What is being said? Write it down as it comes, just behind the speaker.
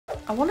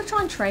I want to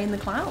try and train the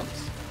clowns.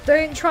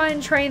 Don't try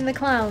and train the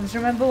clowns.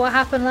 Remember what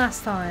happened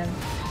last time?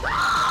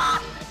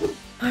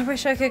 I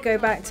wish I could go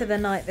back to the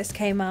night this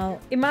came out.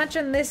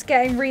 Imagine this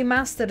getting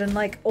remastered and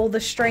like all the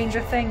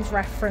Stranger Things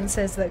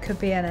references that could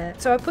be in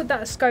it. So I put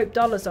that scope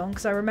dollars on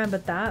because I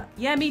remembered that.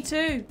 Yeah, me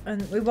too.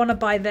 And we want to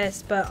buy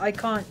this, but I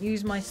can't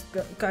use my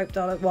scope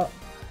dollar. What?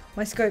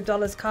 My scope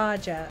dollars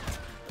card yet.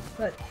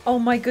 But oh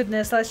my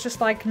goodness, let's just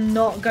like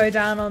not go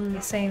down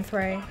on scene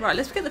 3. Right,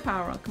 let's get the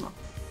power on. Come on.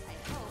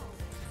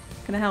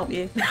 Can I help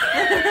you?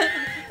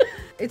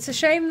 It's a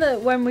shame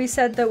that when we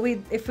said that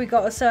if we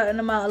got a certain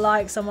amount of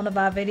likes on one of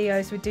our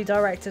videos, we'd do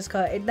director's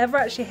cut. It never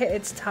actually hit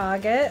its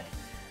target.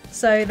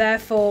 So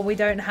therefore, we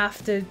don't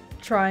have to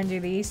try and do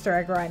the Easter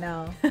egg right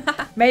now.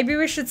 Maybe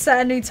we should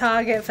set a new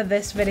target for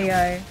this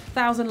video.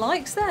 1,000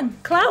 likes then.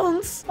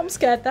 Clowns! I'm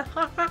scared.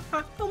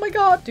 Oh my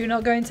god. Do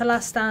not go into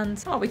last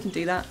stand. Oh, we can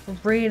do that. I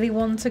really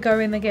want to go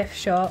in the gift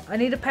shop. I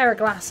need a pair of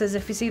glasses.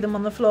 If you see them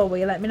on the floor, will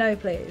you let me know,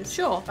 please?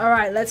 Sure.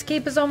 Alright, let's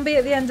keep a zombie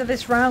at the end of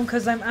this round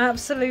because I'm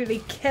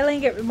absolutely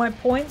killing it with my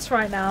points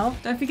right now.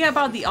 Don't forget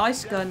about the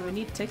ice gun. We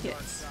need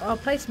tickets. I'll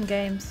play some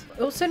games.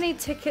 We also need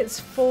tickets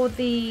for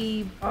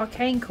the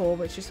arcane core,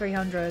 which is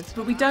 300.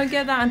 But we don't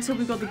get that until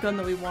we've got the gun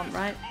that we want,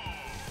 right?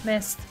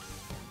 Missed.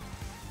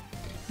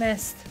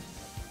 Missed.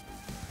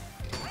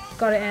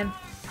 Got it in.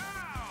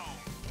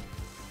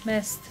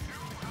 Missed.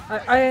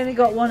 I only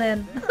got one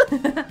in.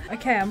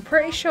 Okay, I'm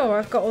pretty sure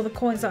I've got all the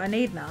coins that I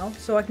need now,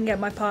 so I can get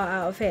my part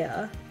out of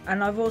here.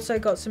 And I've also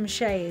got some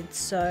shades,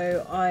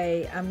 so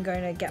I am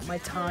going to get my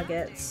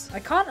targets.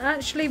 I can't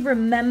actually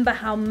remember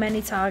how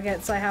many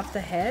targets I have to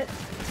hit.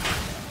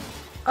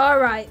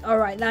 Alright,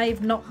 now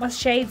you've knocked my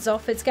shades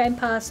off. It's getting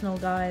personal,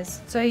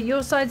 guys. So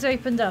your side's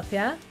opened up,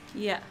 yeah?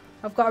 Yeah.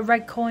 I've got a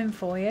red coin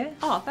for you.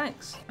 Oh,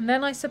 thanks. And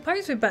then I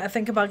suppose we better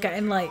think about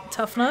getting, like,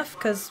 tough enough,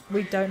 because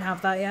we don't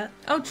have that yet.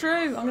 Oh,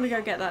 true. I'm going to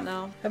go get that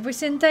now. Have we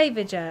seen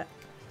David yet?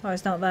 Oh,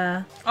 he's not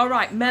there. All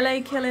right,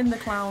 melee killing the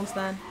clowns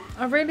then.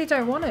 I really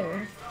don't want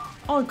to.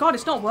 Oh, God,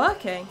 it's not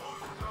working.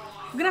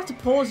 We're going to have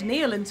to pause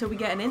Neil until we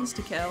get an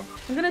insta-kill.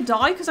 I'm going to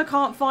die because I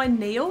can't find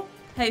Neil.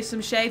 Hey,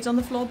 some shades on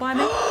the floor by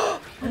me.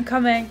 I'm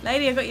coming.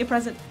 Lady, I got your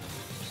present.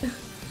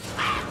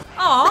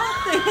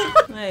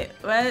 Aw. Wait,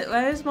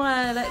 where's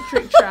my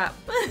electric trap?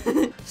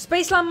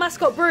 Spaceland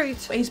mascot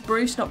Brute. Wait, he's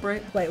Bruce, not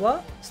Brute. Wait,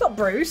 what? It's not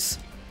Bruce.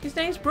 His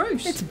name's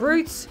Bruce. It's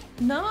Brute.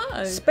 No.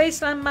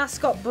 Spaceland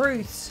mascot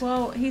Bruce.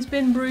 Well, he's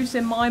been Bruce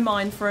in my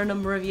mind for a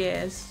number of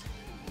years.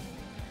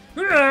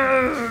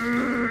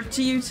 To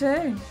you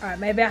too. Alright,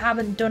 maybe I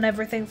haven't done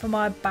everything for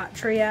my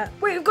battery yet.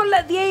 Wait, we've got to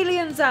let the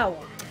aliens out.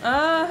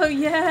 Oh,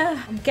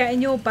 yeah. I'm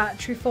getting your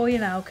battery for you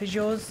now, because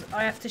yours,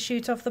 I have to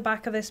shoot off the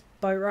back of this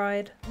boat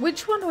ride.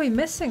 Which one are we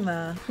missing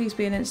there? Please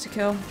be an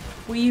insta-kill.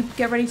 Will you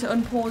get ready to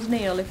unpause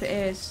Neil if it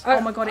is?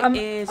 Oh my god, it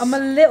is. I'm a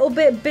little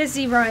bit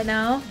busy right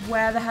now.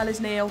 Where the hell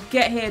is Neil?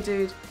 Get here,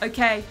 dude.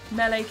 Okay,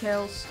 melee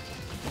kills.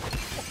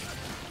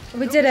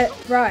 We did it.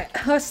 Right.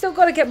 I've still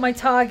got to get my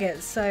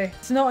targets, so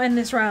it's not in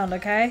this round,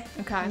 okay?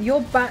 Okay.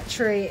 Your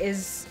battery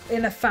is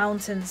in a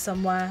fountain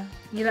somewhere.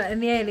 You're letting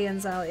the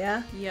aliens out,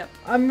 yeah? Yep.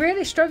 I'm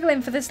really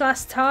struggling for this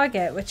last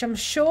target, which I'm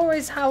sure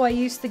is how I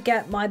used to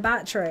get my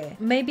battery.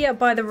 Maybe up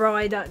by the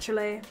ride,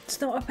 actually. It's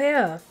not up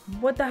here.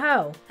 What the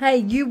hell? Hey,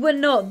 you were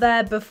not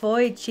there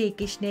before, you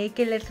cheeky,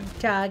 sneaky little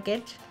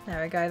target.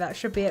 There we go. That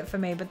should be it for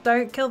me. But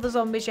don't kill the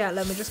zombies yet.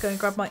 Let me just go and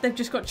grab my... They've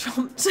just got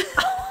chomped.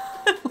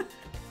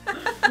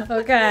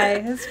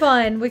 Okay, it's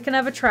fine. We can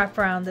have a trap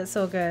round. It's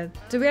all good.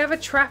 Do we have a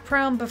trap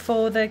round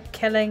before the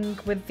killing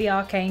with the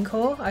arcane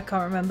core? I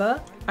can't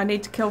remember. I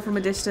need to kill from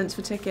a distance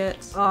for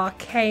tickets.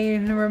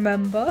 Arcane,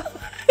 remember?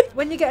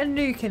 When you get a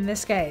nuke in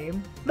this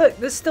game, look,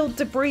 there's still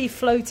debris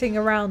floating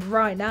around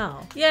right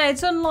now. Yeah,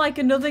 it's unlike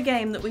another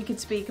game that we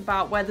could speak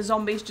about where the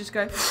zombies just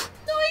go, not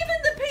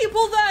even the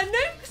people that are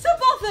nukes are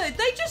bothered.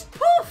 They just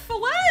poof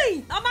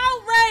away. I'm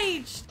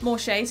outraged. More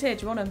shades here.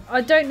 Do you want them?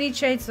 I don't need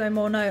shades no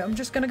more, no. I'm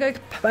just going to go...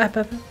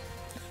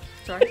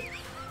 Sorry.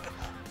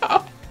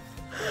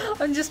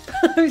 I'm just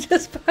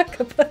back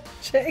a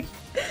punching.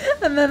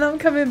 And then I'm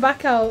coming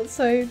back out,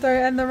 so don't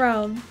end the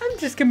round. I'm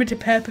just going to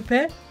pepper.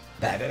 Can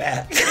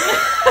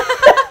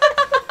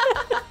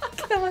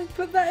I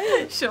put that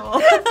in?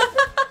 Sure.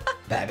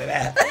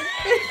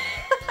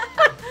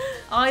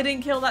 I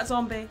didn't kill that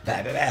zombie.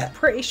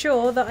 Pretty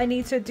sure that I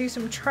need to do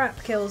some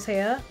trap kills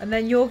here. And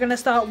then you're going to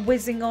start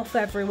whizzing off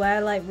everywhere,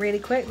 like, really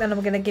quick. Then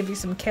I'm going to give you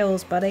some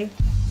kills, buddy.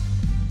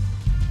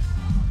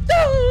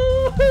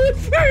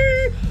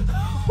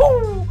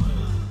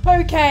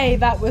 Okay,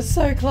 that was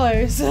so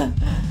close.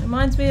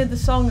 Reminds me of the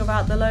song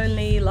about the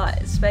lonely,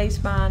 like,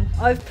 spaceman.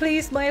 I've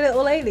pleased my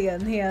little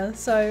alien here,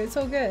 so it's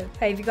all good.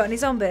 Hey, have you got any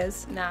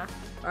zombies? Nah.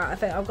 Alright, I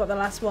think I've got the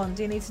last one.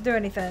 Do you need to do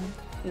anything?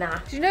 Nah.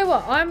 Do you know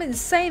what? I'm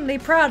insanely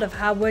proud of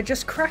how we're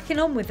just cracking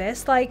on with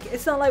this. Like,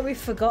 it's not like we've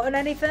forgotten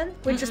anything.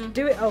 We just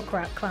do it. Oh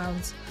crap,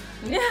 clowns.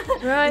 Yeah.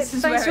 Right,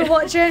 thanks for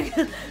watching.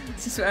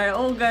 This is where it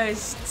all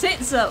goes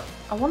tits up.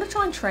 I want to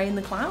try and train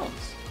the clowns.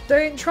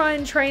 Don't try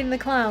and train the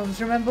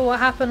clowns. Remember what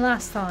happened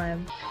last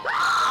time?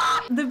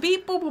 The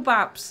beep bubble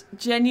baps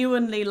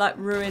genuinely like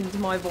ruined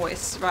my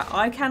voice. Right,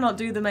 I cannot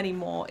do them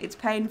anymore. It's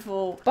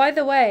painful. By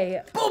the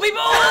way, Bobby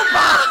ball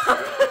bap.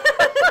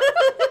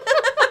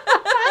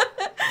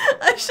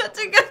 I should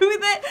to go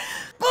with it.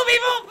 Bobby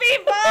ball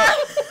beep bap.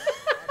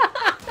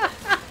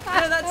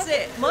 No, that's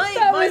it.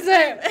 That was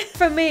it.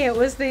 For me, it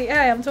was the.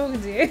 Hey, I'm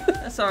talking to you.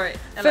 Sorry.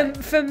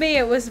 For me,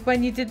 it was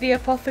when you did the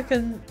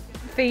Apothecon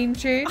theme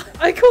tune.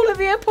 I call it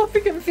the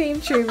Apothecon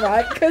theme tune,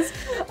 right? Because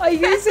I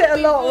use it a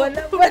lot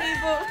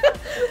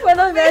when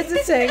I'm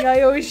editing.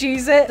 I always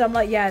use it. I'm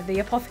like, yeah, the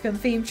Apothecon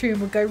theme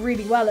tune would go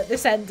really well at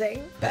this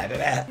ending.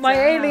 My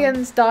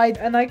aliens died,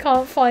 and I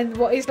can't find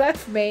what is left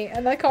for me,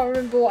 and I can't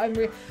remember what I'm.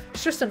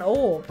 It's just an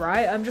orb,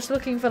 right? I'm just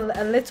looking for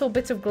a little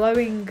bit of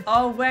glowing.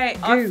 Oh wait,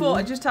 goo. I thought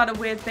I just had a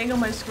weird thing on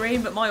my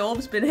screen, but my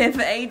orb's been here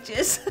for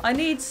ages. I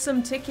need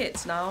some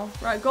tickets now.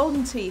 Right,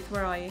 golden teeth,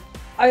 where are you?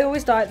 I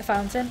always die at the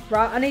fountain,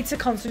 right? I need to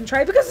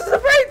concentrate because of the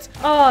brute!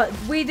 Oh,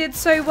 we did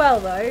so well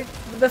though.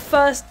 The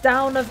first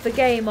down of the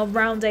game on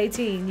round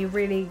 18, you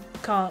really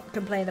can't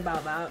complain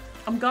about that.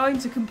 I'm going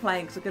to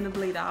complain because I'm going to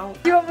bleed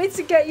out. Do you want me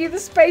to get you the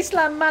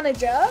Spaceland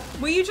manager?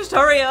 Will you just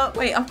hurry up?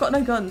 Wait, I've got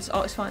no guns.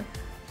 Oh, it's fine.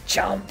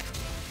 Jump.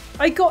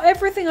 I got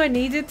everything I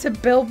needed to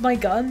build my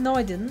gun. No,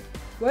 I didn't.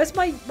 Where's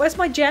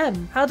my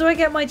gem? How do I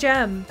get my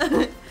gem?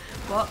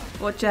 What?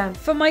 What gem?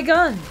 For my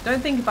gun.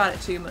 Don't think about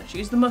it too much.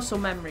 Use the muscle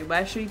memory.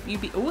 Where should you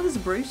be? Oh, there's a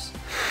Bruce.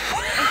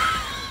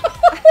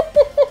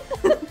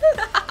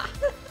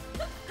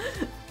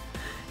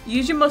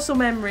 Use your muscle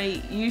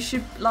memory. You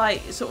should,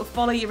 like, sort of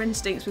follow your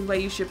instincts with where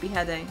you should be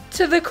heading.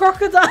 To the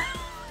crocodile.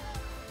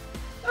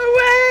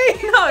 Away!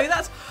 No,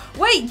 that's...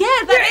 Wait, yeah,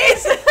 that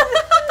is...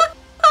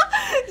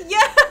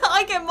 Yeah,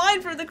 I get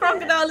mine from the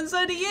crocodile and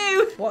so do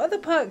you. What other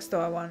perks do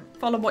I want?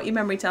 Follow what your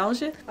memory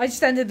tells you. I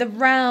just ended the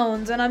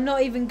round and I'm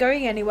not even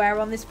going anywhere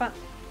on this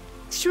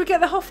Should we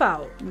get the Hoff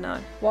out? No.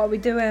 What are we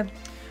doing?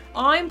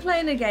 I'm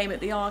playing a game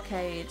at the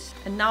arcade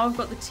and now I've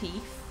got the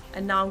teeth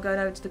and now I'm going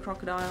over to the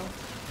crocodile.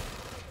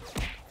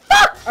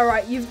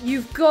 Alright,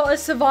 you've got to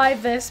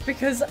survive this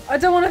because I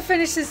don't want to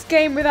finish this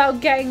game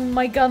without getting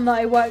my gun that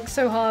I worked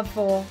so hard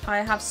for. I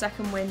have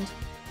second wind.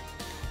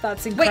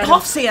 That's incredible. Wait,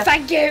 Hoff's here.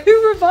 Thank you.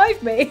 Who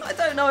revived me? I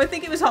don't know. I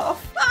think it was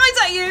Hoff. Oh, is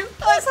that you?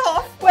 Oh, it's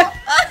Hoff. Well,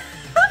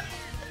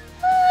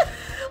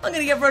 I'm going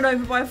to get run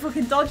over by a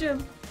fucking dodger.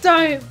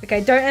 Don't.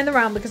 Okay, don't end the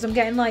round because I'm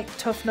getting like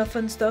tough enough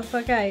and stuff.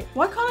 Okay.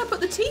 Why can't I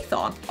put the teeth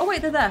on? Oh,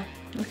 wait, they're there.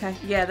 Okay.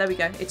 Yeah, there we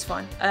go. It's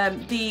fine.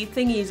 The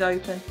thingy is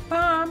open.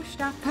 Bam,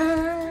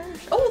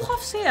 snappers. Oh,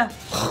 Hoff's here.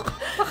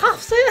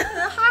 Hoff's here.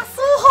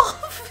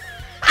 Hasselhoff.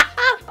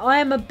 I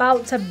am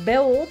about to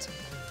build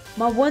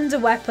my wonder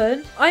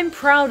weapon. I'm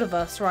proud of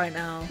us right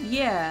now.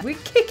 Yeah. We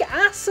kick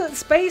ass at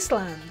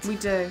Spaceland. We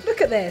do. Look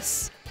at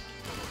this.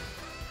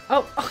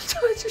 Oh, I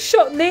just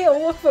shot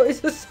Neil. I thought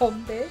it was a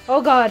zombie.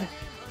 Oh god.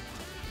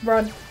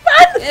 Run.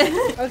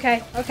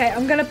 Okay.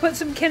 I'm gonna put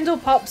some Kindle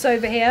Pops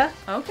over here.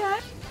 Okay.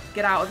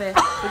 Get out of here.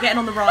 We're getting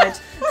on the ride.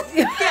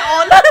 Get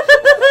on.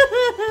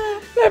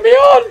 Let me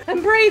on.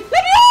 And breathe.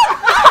 Let me on.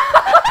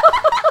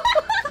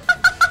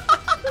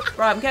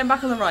 Right, I'm getting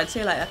back on the ride. See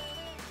you later.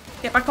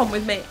 Get back on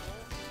with me.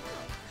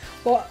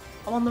 What?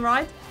 I'm on the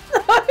ride.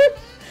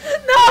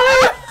 No!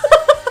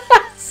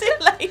 See you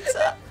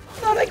later.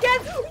 Not again.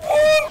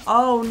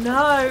 Oh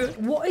no.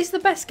 What is the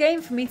best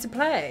game for me to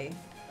play?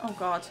 Oh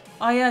god.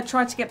 I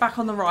tried to get back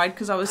on the ride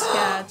because I was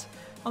scared.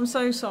 I'm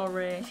so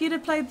sorry. If you'd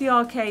have played the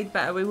arcade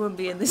better, we wouldn't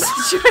be in this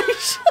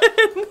situation.